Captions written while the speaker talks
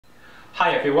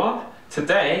Hi everyone,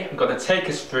 today I'm going to take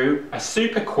us through a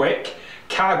super quick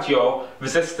cardio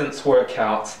resistance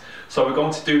workout. So we're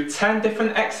going to do 10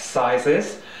 different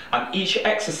exercises and each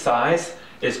exercise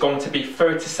is going to be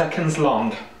 30 seconds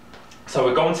long. So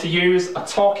we're going to use a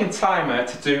talking timer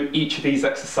to do each of these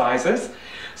exercises.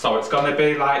 So it's going to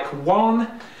be like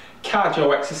one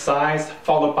cardio exercise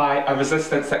followed by a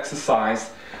resistance exercise.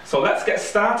 So let's get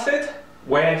started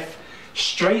with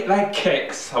straight leg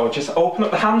kicks. So just open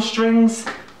up the hamstrings,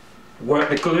 work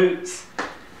the glutes,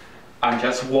 and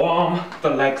just warm the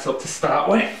legs up to start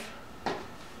with.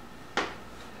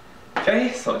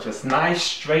 Okay, so just nice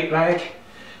straight leg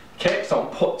kicks. Don't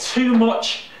put too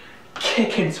much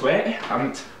kick into it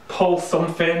and pull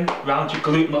something around your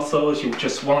glute muscles. You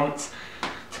just want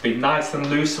to be nice and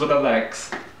loose with the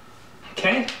legs.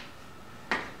 Okay.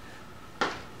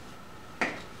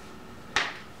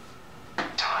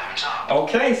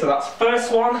 Okay, so that's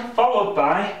first one, followed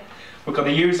by, we're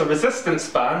going to use a resistance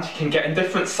band. You can get in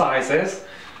different sizes.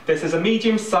 This is a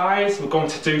medium size. We're going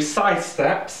to do side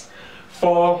steps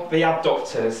for the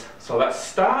abductors. So let's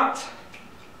start.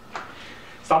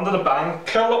 Stand on the band,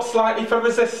 curl up slightly for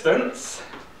resistance,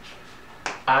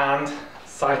 and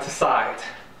side to side.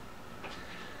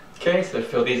 Okay, so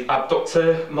feel these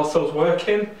abductor muscles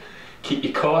working. Keep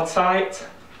your core tight.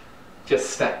 Just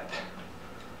step.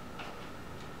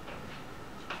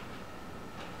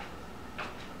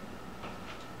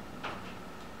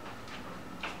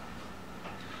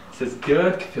 This is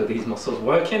good, feel these muscles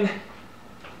working.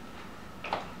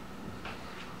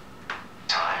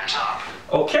 Time's up.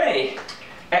 Okay,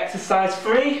 exercise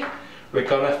 3. We're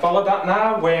going to follow that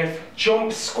now with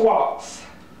jump squats.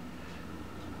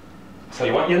 So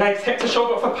you want your legs hip to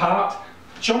shoulder width apart,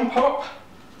 jump up,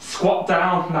 squat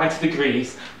down 90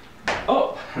 degrees,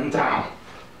 up and down.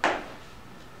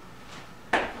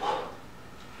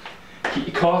 Keep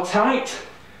your core tight.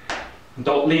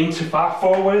 Don't lean too far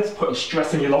forwards, putting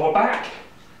stress in your lower back.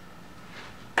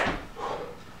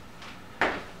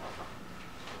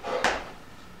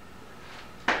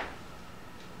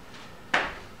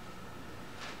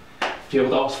 Feel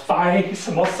those thighs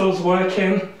muscles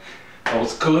working,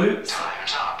 those glutes,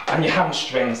 and your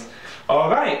hamstrings.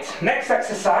 Alright, next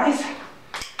exercise,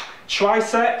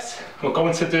 triceps. We're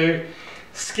going to do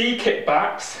ski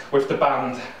kickbacks with the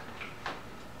band.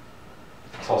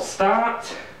 So start.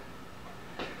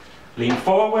 Lean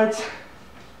forward,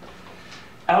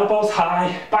 elbows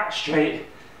high, back straight,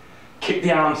 kick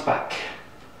the arms back.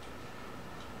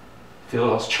 Feel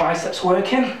those triceps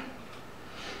working.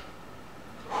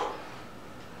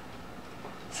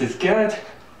 This is good.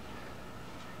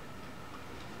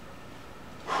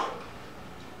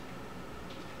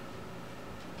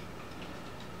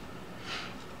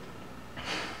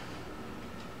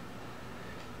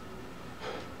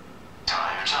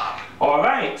 Time's up. All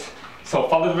right. So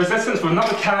follow the resistance with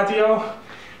another cardio.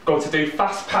 Going to do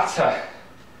fast patter.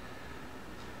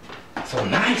 So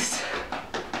nice.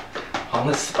 On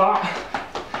the spot.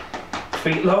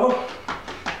 Feet low.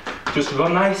 Just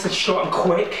run nice and short and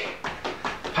quick.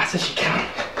 Fast as you can.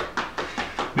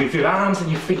 Move your arms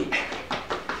and your feet.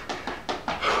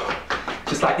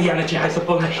 Just like the Energizer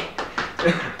Bunny.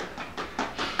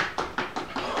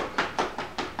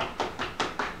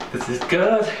 This is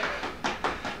good.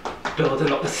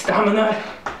 Building up the stamina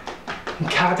and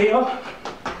cardio.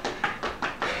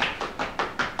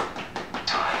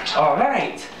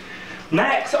 Alright,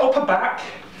 next upper back,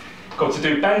 go to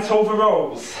do bent over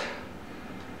rows.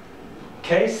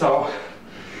 Okay, so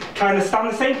kind of stand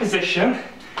in the same position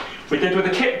we did with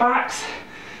the kickbacks.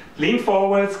 Lean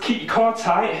forwards, keep your core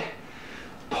tight,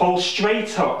 pull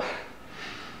straight up.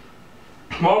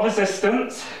 More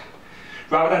resistance,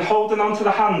 rather than holding onto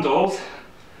the handles,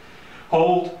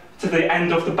 hold to the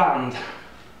end of the band.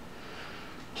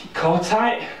 Keep core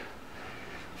tight.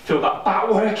 Feel that back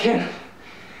working.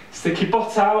 Stick your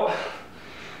butt out.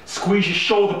 Squeeze your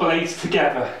shoulder blades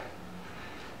together.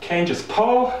 Okay, and just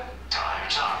pull.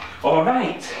 Time's up.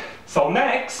 Alright, so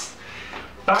next,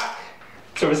 back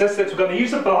to resistance. We're going to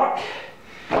use a block.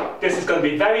 This is going to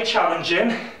be very challenging.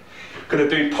 We're going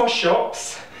to do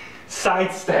push-ups,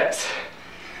 side steps.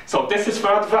 So this is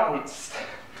for advanced.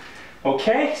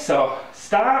 Okay, so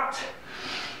start,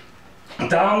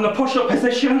 down the push-up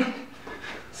position,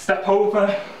 step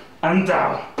over and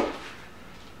down.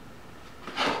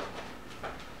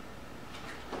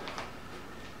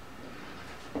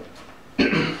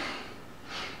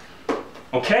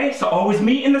 Okay, so always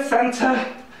meet in the center,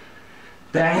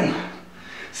 then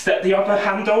step the other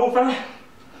hand over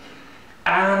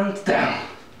and down.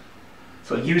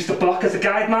 So use the block as a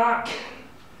guide mark.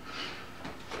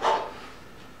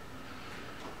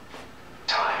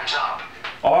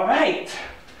 All right,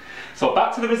 so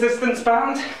back to the resistance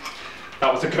band.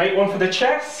 That was a great one for the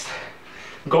chest.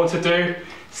 I'm going to do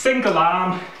single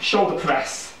arm shoulder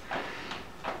press.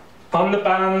 On the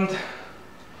band,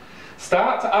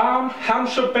 start arm, hand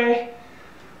should be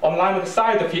on line with the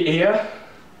side of your ear,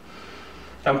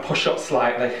 and push up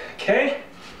slightly, okay?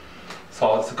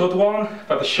 So it's a good one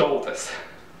for the shoulders.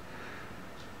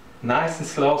 Nice and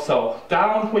slow, so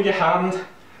down with your hand,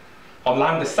 on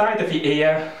line with the side of your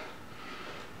ear,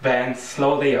 then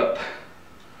slowly up.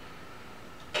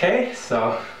 Okay,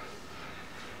 so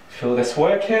feel this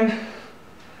working,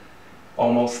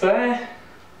 almost there.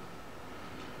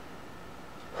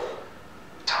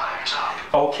 Time's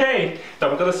up. Okay, then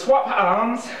we're going to swap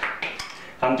arms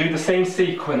and do the same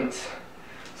sequence.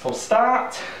 So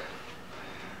start,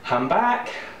 hand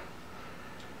back,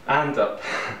 and up.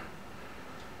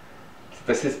 So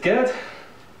this is good.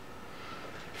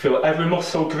 Feel every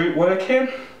muscle group working.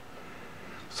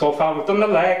 So far we've done the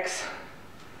legs,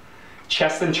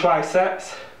 chest and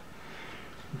triceps,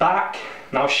 back,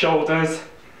 now shoulders.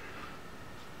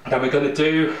 Then we're going to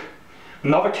do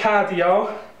another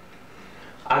cardio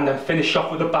and then finish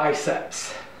off with the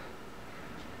biceps.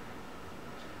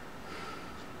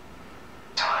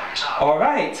 Time's up.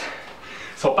 Alright,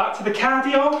 so back to the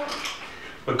cardio.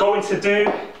 We're going to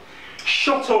do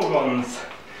shuttle runs.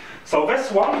 So this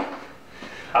one,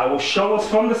 I will show us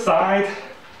from the side.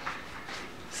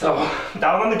 So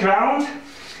down on the ground,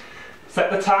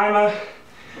 set the timer,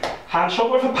 hands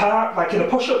shoulder width apart, like in a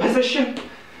push-up position,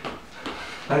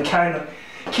 and kind of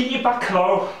keep your back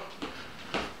low,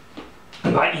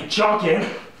 and like you're jogging,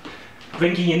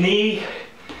 bringing your knee,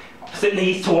 opposite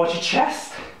knees towards your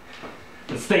chest,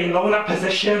 and staying low in that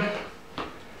position,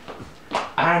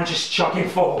 and just jogging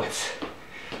forwards.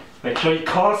 Make sure your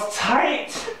core's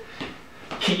tight,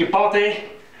 keep your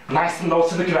body nice and low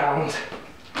to the ground.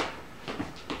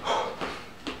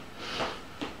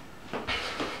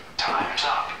 Time's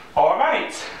up.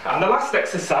 Alright, and the last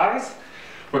exercise,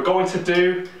 we're going to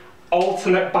do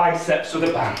alternate biceps with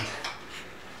a band.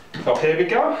 So here we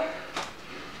go.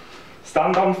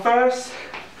 Stand on first,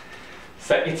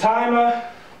 set your timer,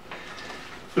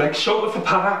 legs shoulder width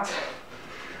apart,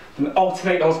 and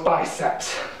alternate those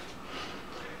biceps.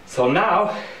 So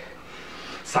now,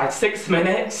 inside 6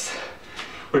 minutes,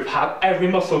 we've had every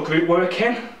muscle group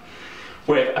working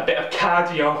with a bit of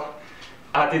cardio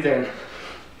added in.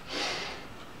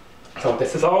 So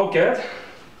this is all good.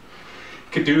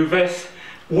 You could do this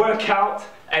workout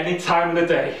any time of the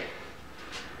day.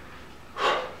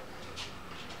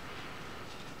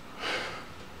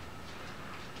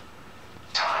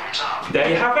 Time's up. There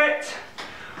you have it,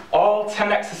 all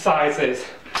 10 exercises.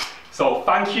 So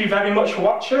thank you very much for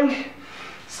watching.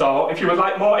 So if you would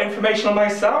like more information on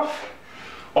myself,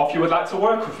 or if you would like to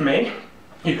work with me,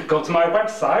 you can go to my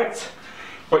website,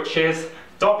 which is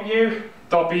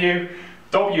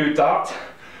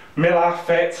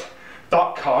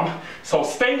www.millarfit.com. So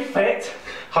stay fit,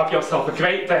 have yourself a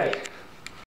great day.